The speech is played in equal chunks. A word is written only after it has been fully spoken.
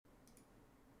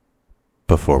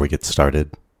Before we get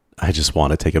started, I just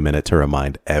want to take a minute to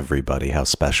remind everybody how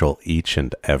special each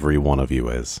and every one of you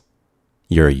is.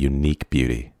 You're a unique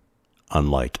beauty,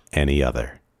 unlike any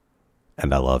other,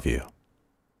 and I love you.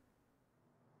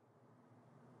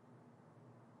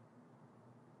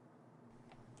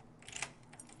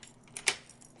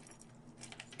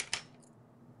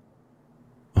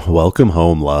 Welcome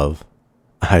home, love.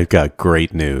 I've got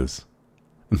great news.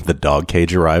 The dog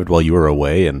cage arrived while you were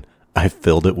away, and I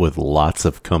filled it with lots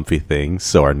of comfy things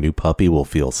so our new puppy will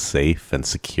feel safe and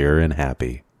secure and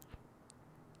happy.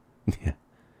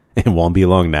 It won't be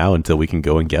long now until we can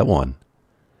go and get one.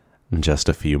 Just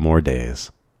a few more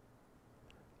days.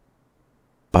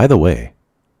 By the way,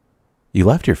 you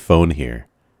left your phone here,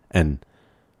 and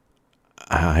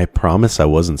I promise I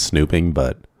wasn't snooping,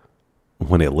 but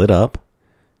when it lit up,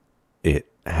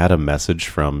 it had a message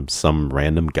from some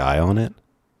random guy on it.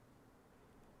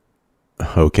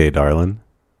 Okay, darling.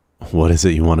 What is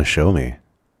it you want to show me?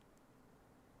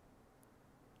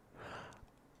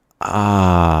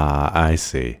 Ah, I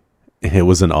see. It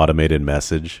was an automated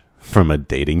message from a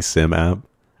dating sim app,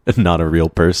 not a real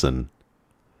person.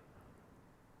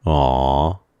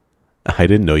 Aww. I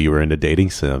didn't know you were into dating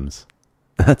sims.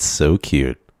 That's so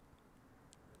cute.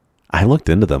 I looked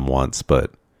into them once,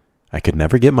 but I could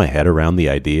never get my head around the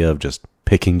idea of just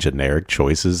picking generic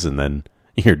choices and then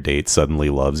your date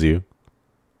suddenly loves you.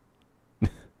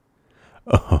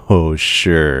 Oh,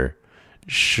 sure.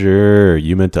 Sure,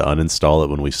 you meant to uninstall it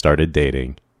when we started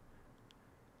dating.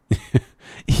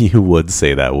 You would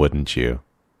say that, wouldn't you?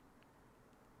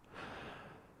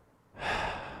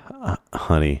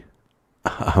 Honey,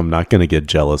 I'm not going to get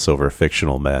jealous over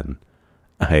fictional men.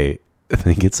 I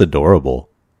think it's adorable.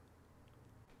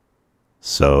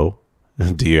 So,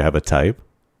 do you have a type?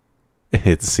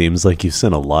 It seems like you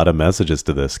sent a lot of messages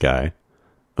to this guy.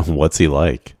 What's he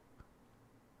like?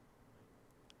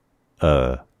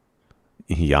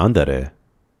 Yandere.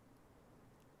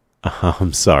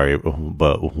 I'm sorry,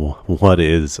 but what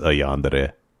is a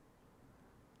yandere?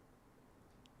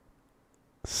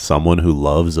 Someone who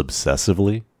loves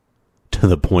obsessively? To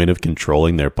the point of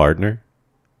controlling their partner?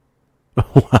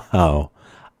 Wow.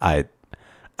 I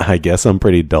guess I'm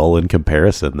pretty dull in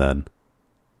comparison then.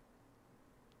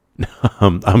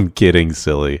 I'm kidding,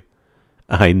 silly.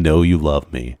 I know you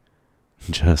love me,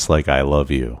 just like I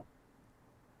love you.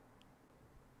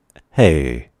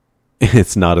 Hey,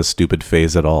 it's not a stupid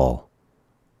phase at all.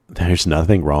 There's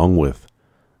nothing wrong with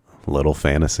little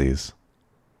fantasies.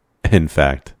 In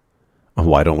fact,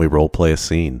 why don't we roleplay a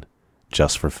scene,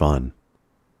 just for fun?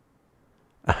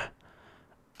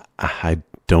 I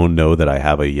don't know that I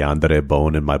have a yandere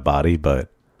bone in my body,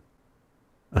 but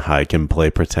I can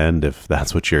play pretend if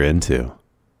that's what you're into.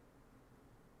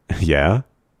 Yeah?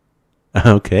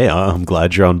 Okay, I'm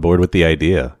glad you're on board with the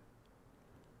idea.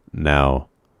 Now,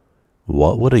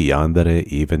 what would a yandere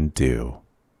even do?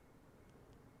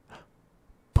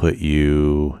 Put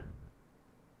you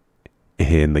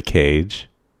in the cage?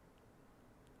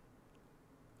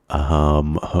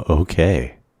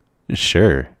 Okay.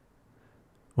 Sure.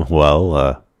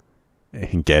 Well,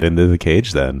 get into the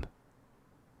cage then.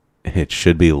 It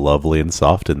should be lovely and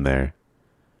soft in there.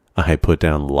 I put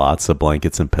down lots of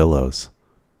blankets and pillows.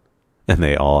 And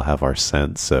they all have our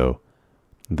scent, so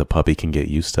the puppy can get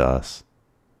used to us.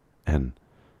 And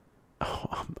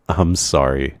I'm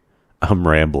sorry. I'm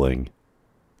rambling.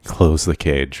 Close the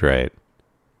cage, right?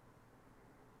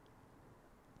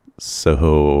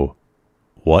 So,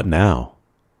 what now?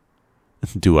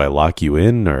 Do I lock you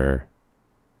in, or?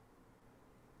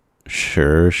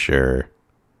 Sure.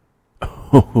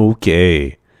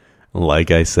 Okay. Like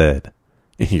I said,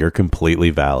 you're completely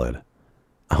valid.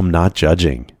 I'm not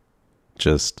judging.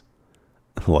 Just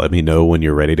let me know when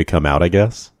you're ready to come out, I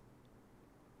guess.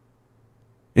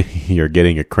 You're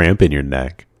getting a cramp in your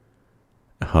neck.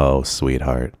 Oh,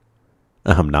 sweetheart.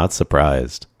 I'm not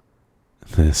surprised.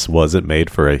 This wasn't made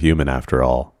for a human after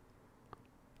all.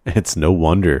 It's no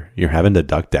wonder you're having to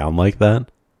duck down like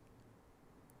that.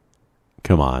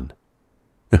 Come on.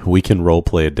 We can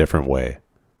roleplay a different way.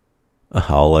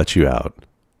 I'll let you out.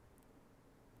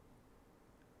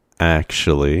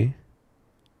 Actually,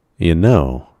 you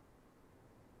know,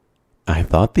 I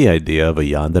thought the idea of a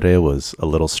yandere was a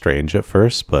little strange at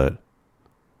first, but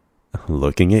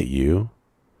looking at you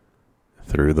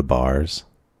through the bars,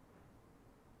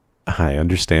 I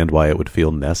understand why it would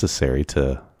feel necessary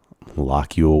to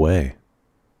lock you away.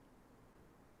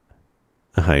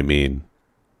 I mean,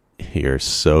 you're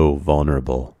so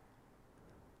vulnerable.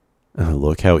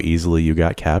 Look how easily you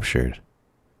got captured.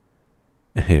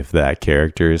 If that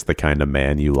character is the kind of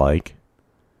man you like,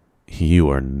 you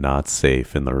are not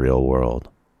safe in the real world.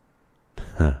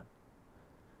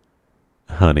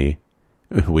 Honey,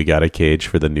 we got a cage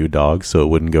for the new dog so it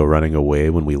wouldn't go running away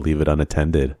when we leave it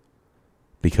unattended.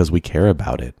 Because we care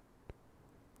about it.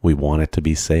 We want it to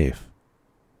be safe.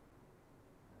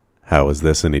 How is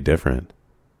this any different?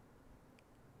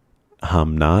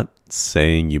 I'm not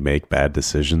saying you make bad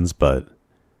decisions, but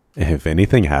if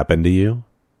anything happened to you,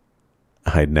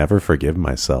 I'd never forgive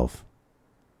myself.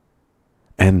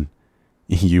 And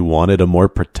you wanted a more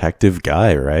protective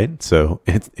guy, right? So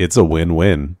it's a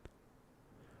win-win.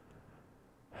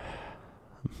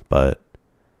 But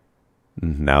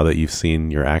now that you've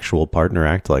seen your actual partner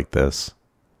act like this,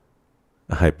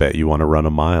 I bet you want to run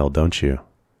a mile, don't you?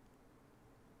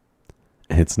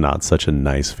 It's not such a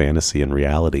nice fantasy in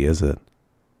reality, is it?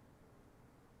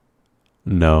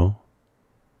 No.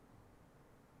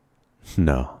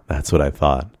 No, that's what I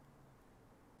thought.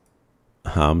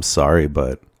 I'm sorry,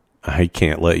 but I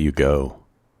can't let you go.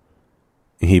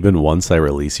 Even once I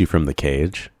release you from the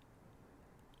cage,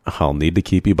 I'll need to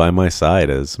keep you by my side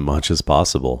as much as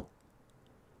possible.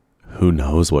 Who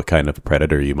knows what kind of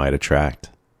predator you might attract?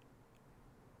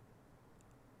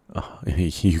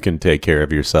 You can take care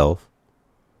of yourself.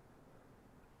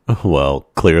 Well,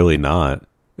 clearly not,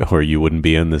 or you wouldn't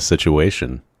be in this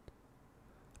situation.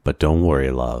 But don't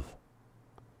worry, love.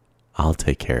 I'll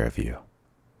take care of you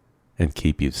and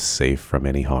keep you safe from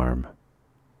any harm.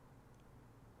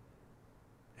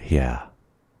 Yeah.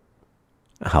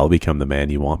 I'll become the man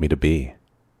you want me to be.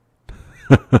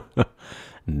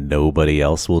 Nobody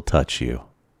else will touch you,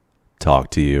 talk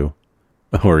to you,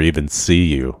 or even see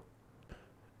you.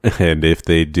 And if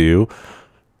they do,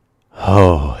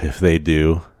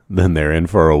 then they're in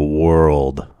for a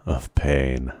world of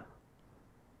pain.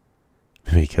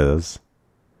 Because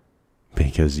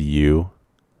you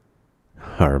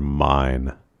are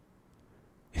mine.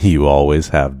 You always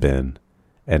have been,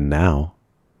 and now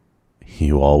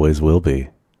you always will be.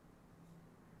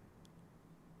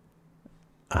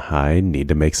 I need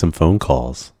to make some phone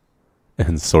calls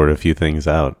and sort a few things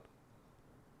out.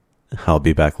 I'll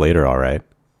be back later, all right?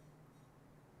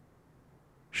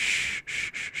 Shh,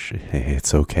 shh, shh,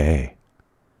 it's okay.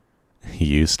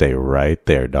 You stay right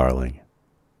there, darling.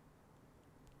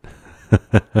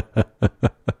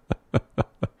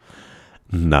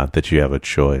 Not that you have a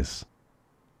choice.